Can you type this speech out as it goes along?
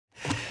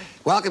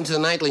Welcome to the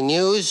nightly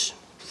news.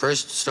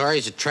 First story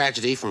is a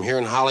tragedy from here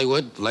in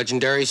Hollywood.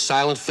 Legendary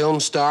silent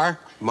film star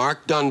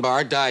Mark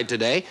Dunbar died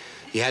today.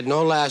 He had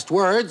no last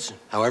words.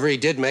 However, he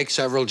did make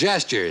several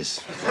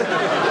gestures.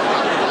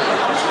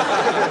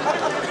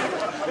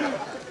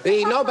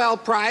 The Nobel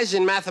Prize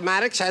in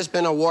Mathematics has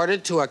been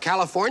awarded to a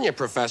California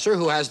professor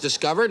who has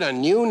discovered a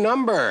new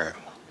number.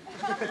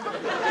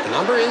 The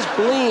number is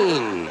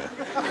Bleen,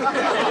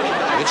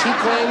 which he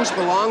claims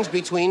belongs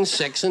between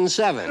 6 and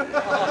 7.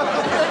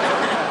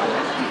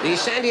 The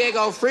San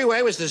Diego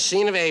freeway was the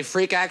scene of a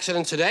freak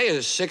accident today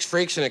as 6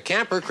 freaks in a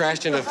camper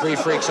crashed into 3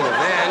 freaks in a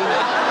van.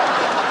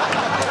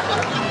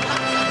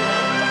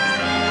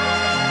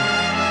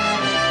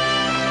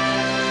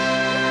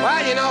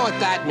 Well, you know what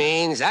that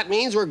means. That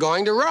means we're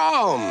going to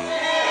Rome.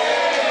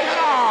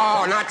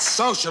 No, not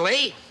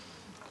socially.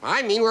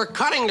 I mean we're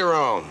cutting to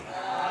Rome.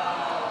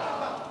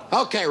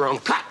 Okay, Rome,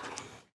 cut.